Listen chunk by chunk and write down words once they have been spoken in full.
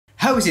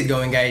How is it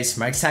going, guys?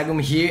 Sagum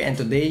here, and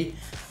today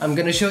I'm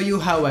gonna show you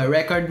how I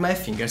record my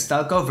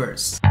fingerstyle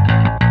covers.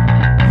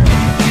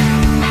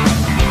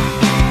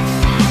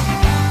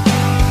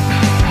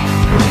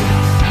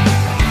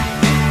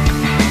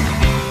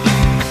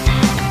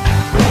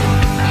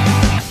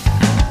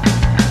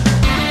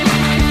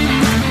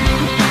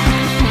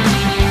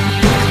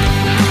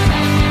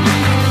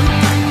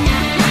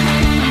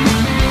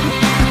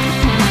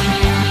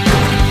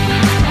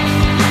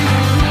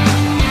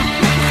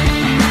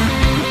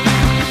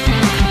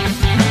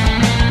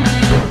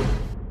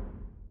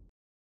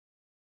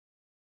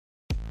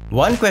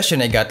 One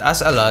question I got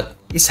asked a lot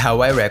is how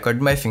I record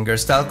my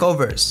fingerstyle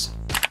covers.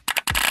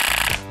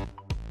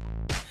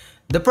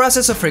 The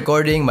process of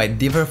recording might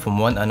differ from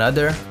one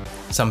another.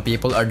 Some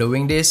people are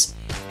doing this,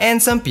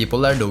 and some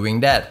people are doing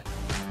that.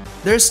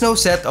 There's no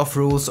set of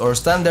rules or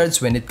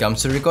standards when it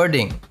comes to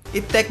recording.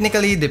 It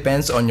technically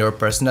depends on your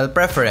personal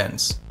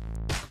preference.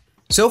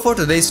 So for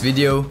today's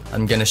video,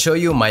 I'm gonna show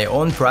you my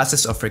own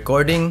process of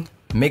recording,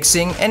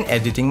 mixing, and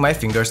editing my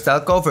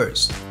fingerstyle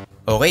covers.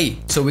 Okay,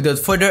 so without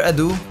further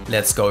ado,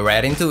 let's go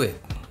right into it.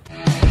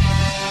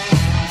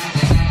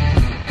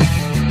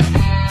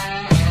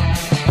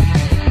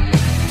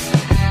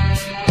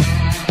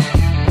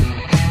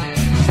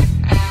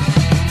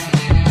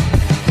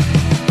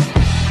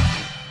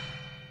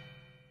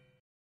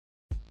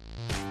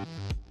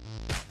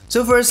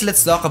 So first,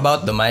 let's talk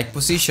about the mic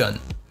position.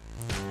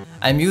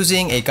 I'm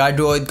using a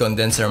cardioid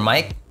condenser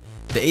mic,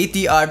 the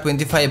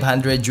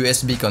ATR2500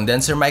 USB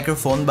condenser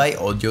microphone by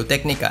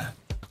Audio-Technica.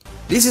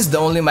 This is the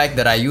only mic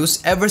that I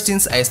use ever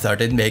since I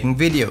started making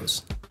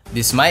videos.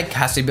 This mic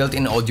has a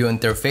built-in audio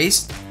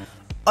interface.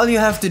 All you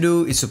have to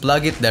do is to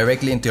plug it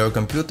directly into your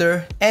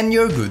computer and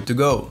you're good to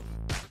go.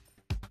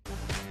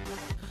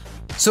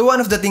 So one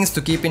of the things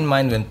to keep in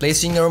mind when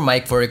placing your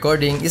mic for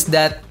recording is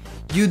that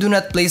you do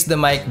not place the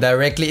mic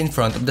directly in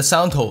front of the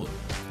sound hole.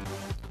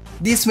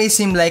 This may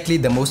seem likely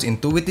the most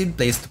intuitive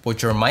place to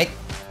put your mic,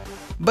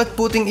 but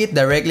putting it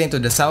directly into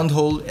the sound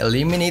hole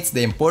eliminates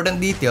the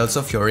important details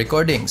of your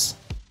recordings.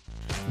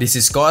 This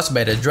is caused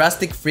by the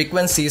drastic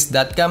frequencies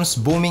that comes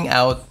booming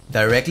out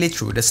directly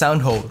through the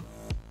sound hole.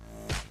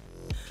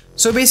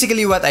 So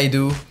basically what I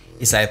do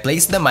is I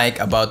place the mic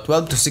about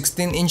 12 to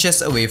 16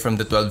 inches away from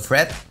the 12th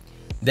fret,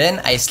 then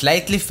I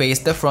slightly face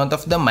the front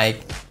of the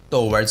mic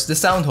towards the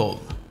sound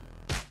hole.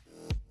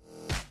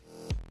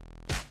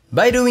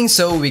 By doing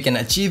so, we can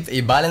achieve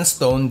a balanced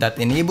tone that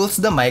enables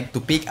the mic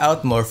to pick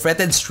out more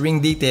fretted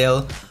string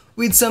detail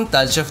with some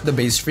touch of the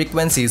bass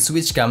frequencies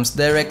which comes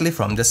directly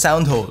from the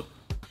sound hole.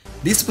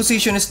 This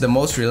position is the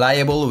most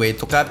reliable way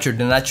to capture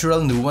the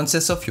natural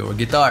nuances of your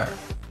guitar.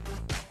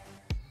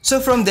 So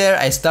from there,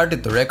 I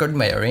started to record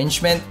my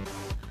arrangement.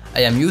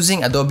 I am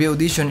using Adobe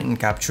Audition in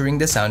capturing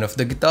the sound of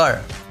the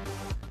guitar.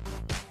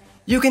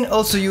 You can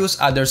also use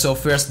other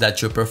softwares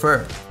that you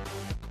prefer.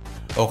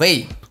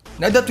 Okay,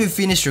 now that we've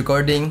finished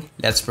recording,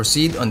 let's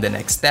proceed on the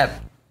next step.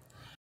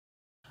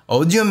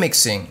 Audio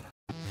mixing.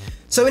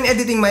 So in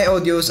editing my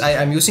audios, I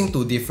am using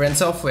two different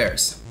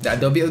softwares, the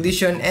Adobe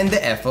Audition and the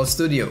FL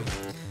Studio.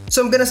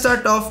 So I'm gonna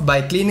start off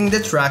by cleaning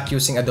the track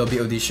using Adobe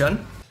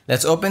Audition.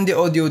 Let's open the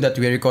audio that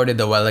we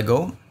recorded a while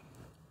ago.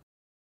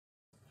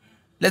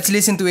 Let's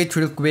listen to it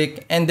real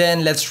quick and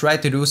then let's try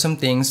to do some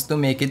things to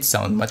make it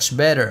sound much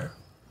better.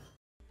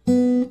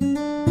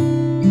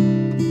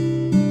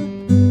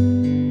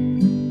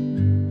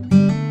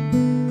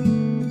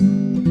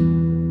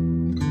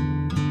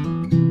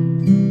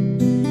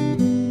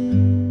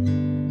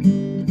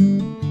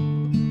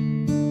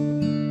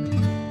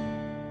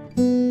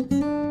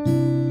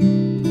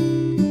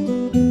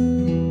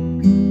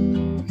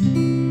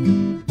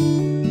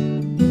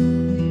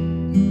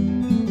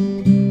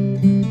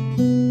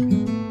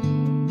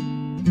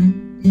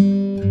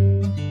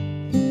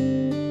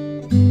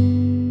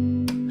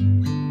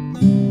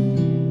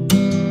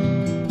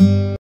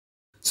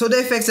 So the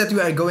effects that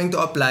we are going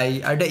to apply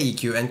are the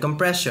EQ and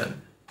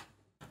compression.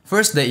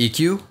 First, the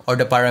EQ or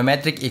the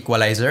parametric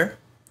equalizer.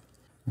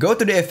 Go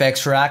to the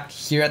effects rack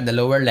here at the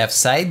lower left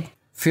side,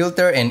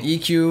 filter and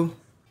EQ,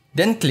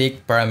 then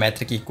click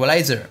parametric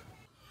equalizer.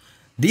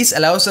 This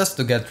allows us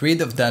to get rid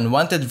of the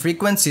unwanted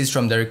frequencies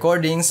from the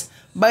recordings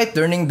by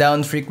turning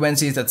down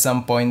frequencies at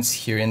some points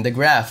here in the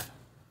graph.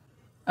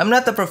 I'm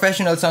not a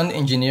professional sound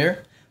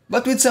engineer,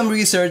 but with some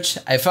research,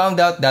 I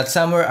found out that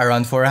somewhere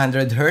around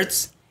 400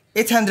 Hz,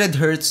 800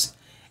 Hz,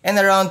 and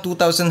around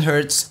 2000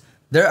 Hz,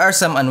 there are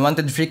some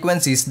unwanted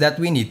frequencies that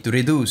we need to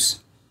reduce.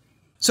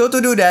 So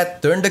to do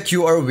that, turn the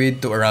Q or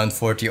width to around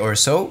 40 or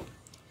so.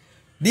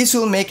 This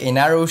will make a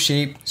narrow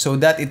shape so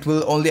that it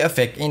will only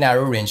affect a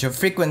narrow range of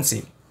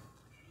frequency.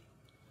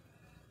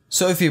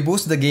 So if you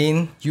boost the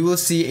gain, you will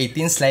see a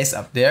thin slice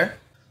up there.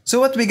 So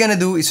what we're gonna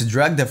do is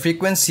drag the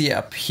frequency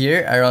up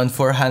here around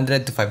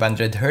 400 to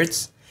 500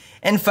 Hz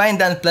and find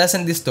the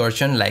unpleasant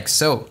distortion like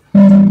so.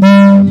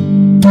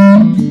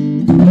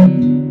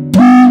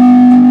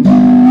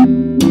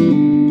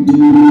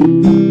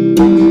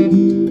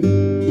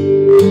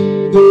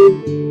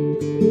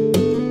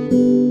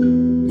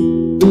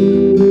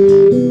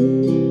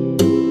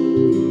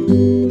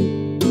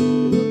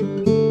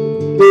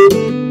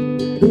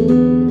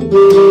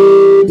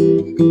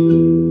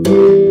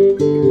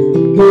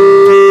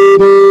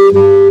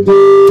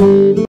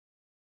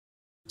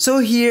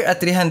 here at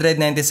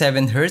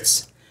 397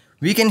 Hz,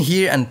 we can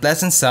hear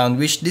unpleasant sound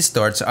which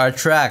distorts our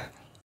track.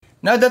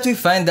 Now that we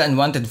find the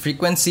unwanted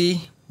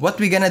frequency, what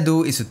we're gonna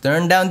do is to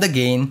turn down the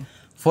gain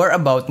for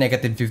about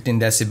negative 15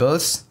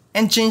 decibels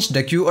and change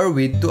the Q or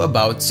width to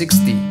about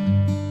 60.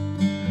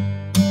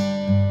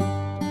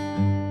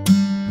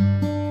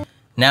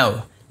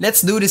 Now,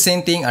 let's do the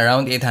same thing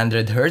around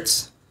 800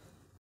 Hz.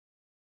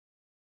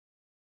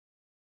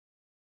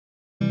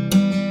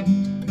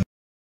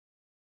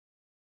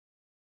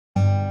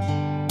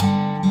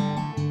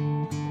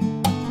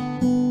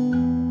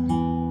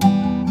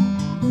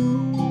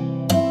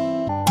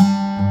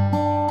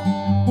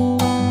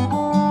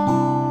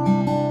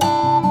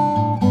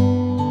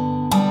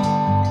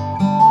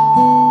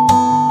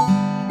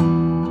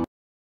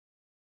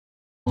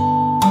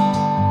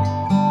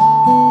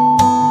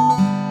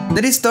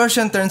 The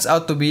distortion turns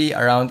out to be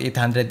around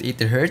 880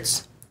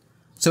 Hz,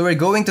 so we're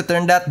going to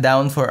turn that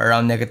down for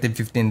around negative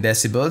 15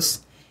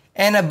 decibels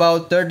and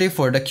about 30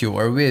 for the Q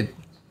or width.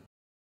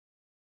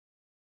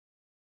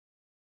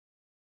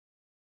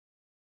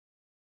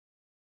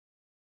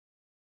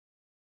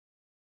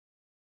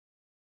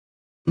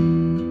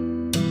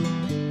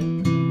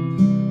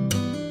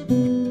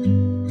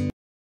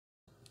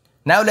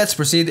 Now let's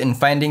proceed in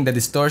finding the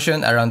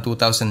distortion around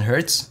 2000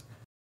 Hz.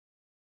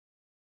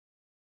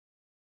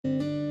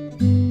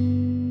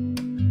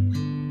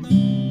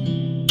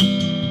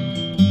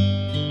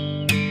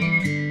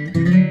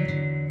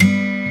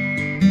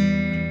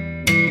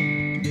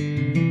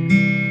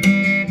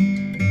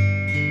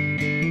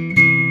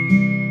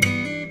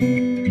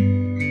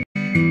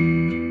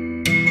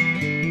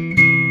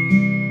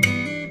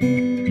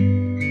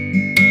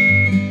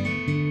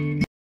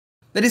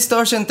 The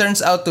distortion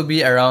turns out to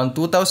be around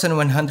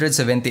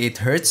 2178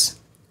 Hz.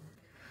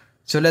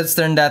 So let's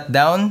turn that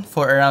down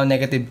for around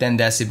negative 10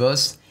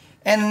 decibels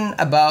and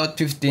about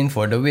 15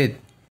 for the width.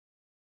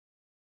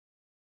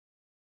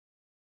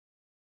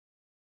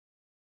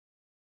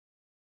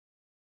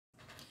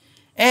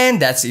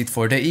 And that's it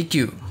for the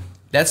EQ.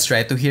 Let's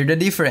try to hear the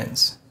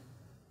difference.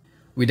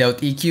 Without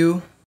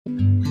EQ,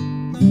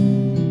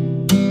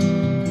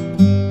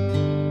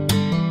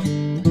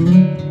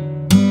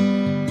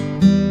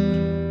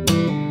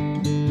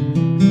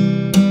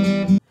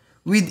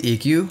 with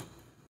EQ,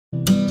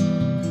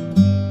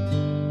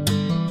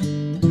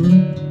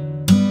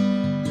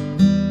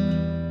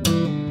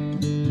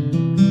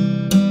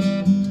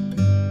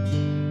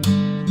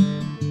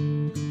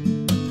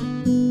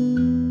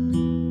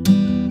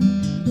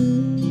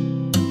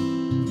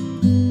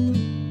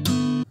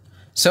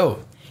 so,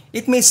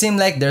 it may seem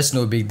like there's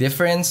no big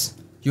difference.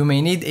 You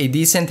may need a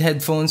decent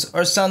headphones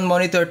or sound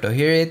monitor to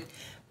hear it,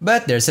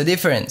 but there's a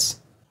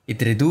difference.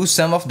 It reduces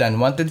some of the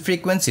unwanted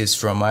frequencies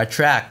from our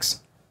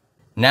tracks.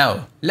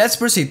 Now, let's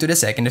proceed to the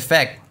second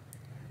effect,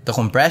 the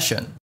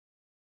compression.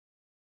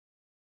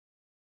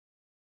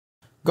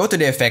 Go to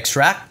the effects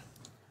rack,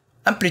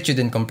 amplitude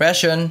and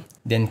compression,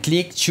 then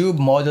click tube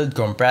modeled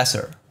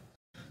compressor.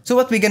 So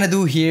what we're gonna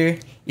do here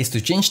is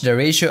to change the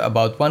ratio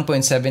about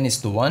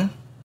 1.7:1.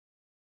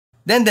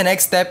 Then the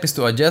next step is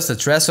to adjust the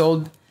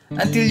threshold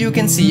until you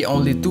can see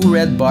only 2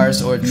 red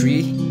bars or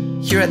 3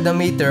 here at the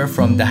meter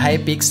from the high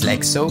peaks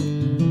like so.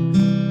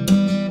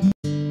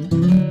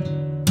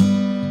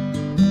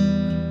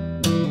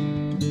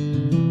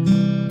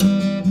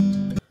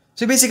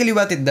 So basically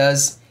what it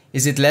does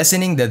is it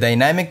lessening the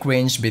dynamic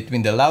range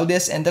between the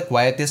loudest and the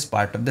quietest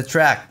part of the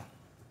track.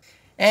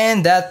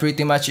 And that's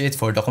pretty much it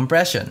for the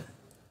compression.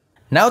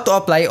 Now to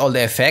apply all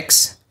the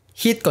effects,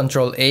 hit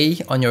Ctrl A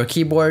on your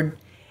keyboard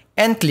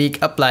and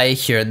click Apply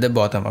here at the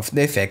bottom of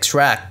the effects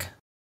rack.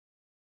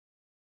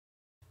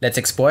 Let's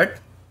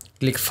export.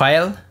 Click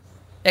File,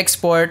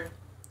 Export,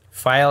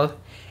 File,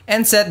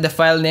 and set the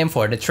file name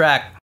for the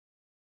track.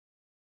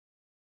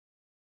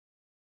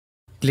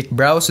 Click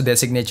Browse to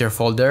designate your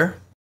folder.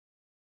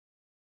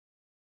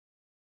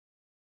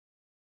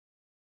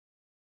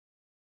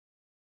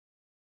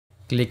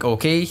 Click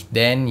OK,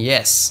 then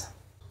Yes.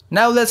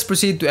 Now let's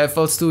proceed to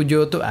FL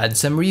Studio to add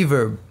some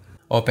reverb.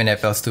 Open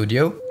FL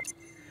Studio.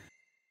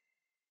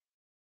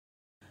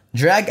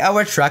 Drag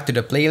our track to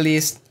the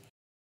playlist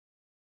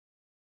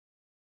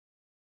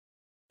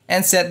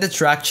and set the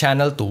track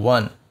channel to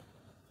 1.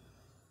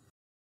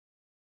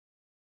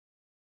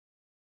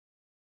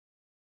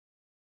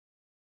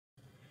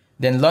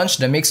 Then launch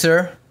the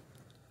mixer,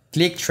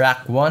 click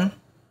track 1.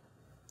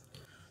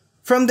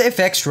 From the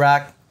effects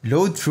rack,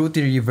 load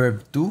Fruity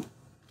Reverb 2.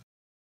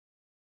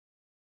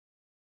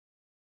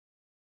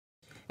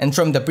 And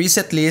from the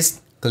preset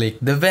list, click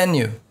the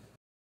venue.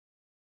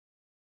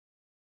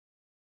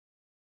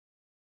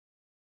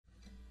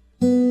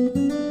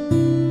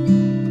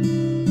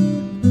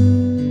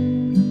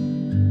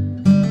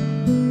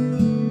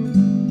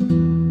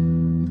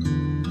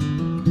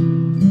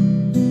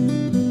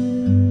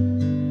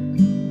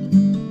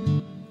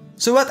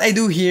 So what I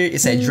do here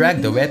is I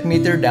drag the wet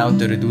meter down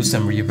to reduce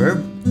some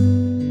reverb.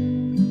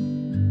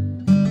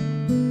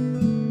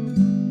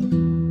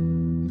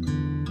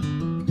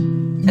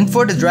 And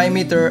for the dry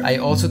meter, I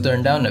also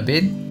turn down a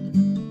bit.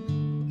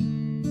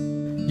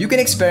 You can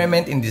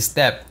experiment in this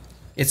step.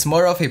 It's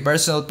more of a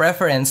personal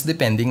preference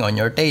depending on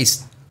your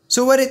taste.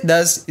 So what it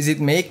does is it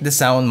makes the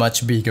sound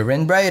much bigger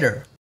and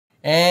brighter.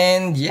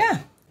 And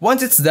yeah,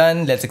 once it's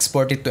done, let's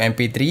export it to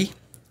MP3.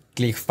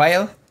 Click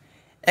File,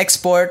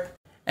 Export,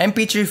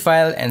 MP3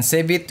 file and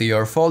save it to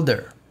your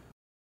folder.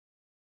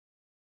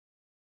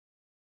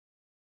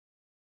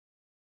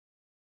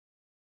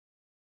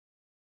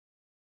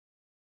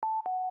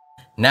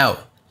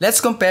 Now, let's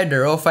compare the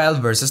raw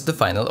file versus the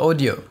final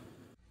audio.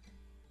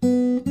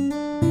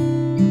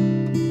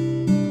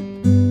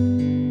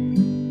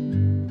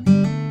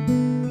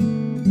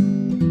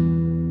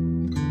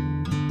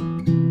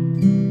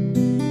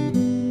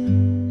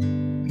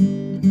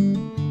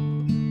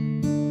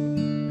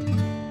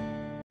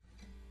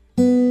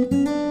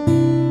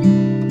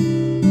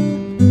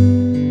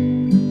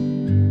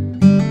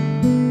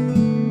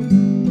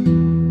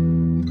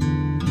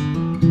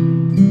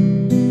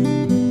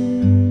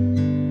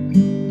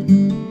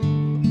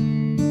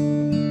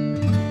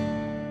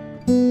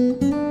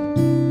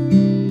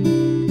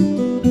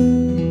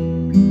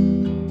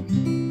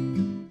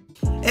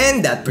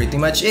 And that's pretty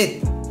much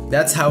it.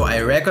 That's how I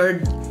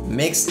record,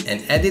 mix,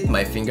 and edit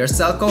my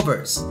fingerstyle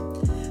covers.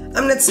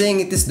 I'm not saying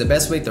it is the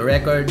best way to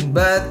record,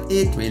 but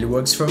it really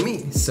works for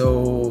me,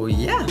 so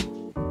yeah.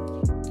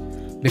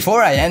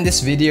 Before I end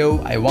this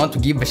video, I want to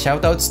give a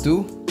shoutouts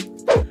to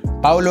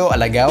Paulo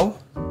Alagao,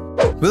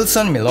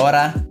 Wilson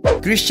Milora,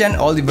 Christian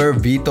Oliver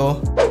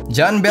Vito,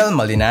 John Bell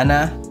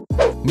Malinana,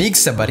 Mig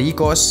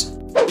Sabaricos,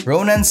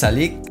 Ronan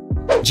Salik,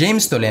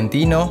 James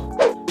Tolentino,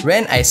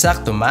 Ren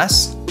Isaac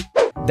Tomas,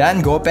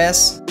 Dan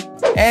Gopez,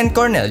 and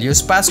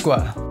Cornelius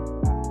Pasqua.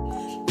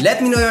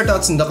 Let me know your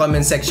thoughts in the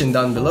comment section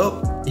down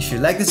below. If you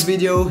like this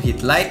video,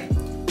 hit like,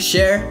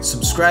 share,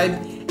 subscribe,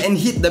 and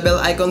hit the bell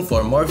icon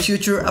for more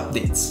future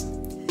updates.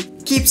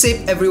 Keep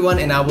safe everyone,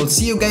 and I will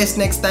see you guys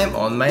next time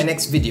on my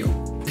next video.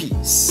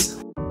 Peace.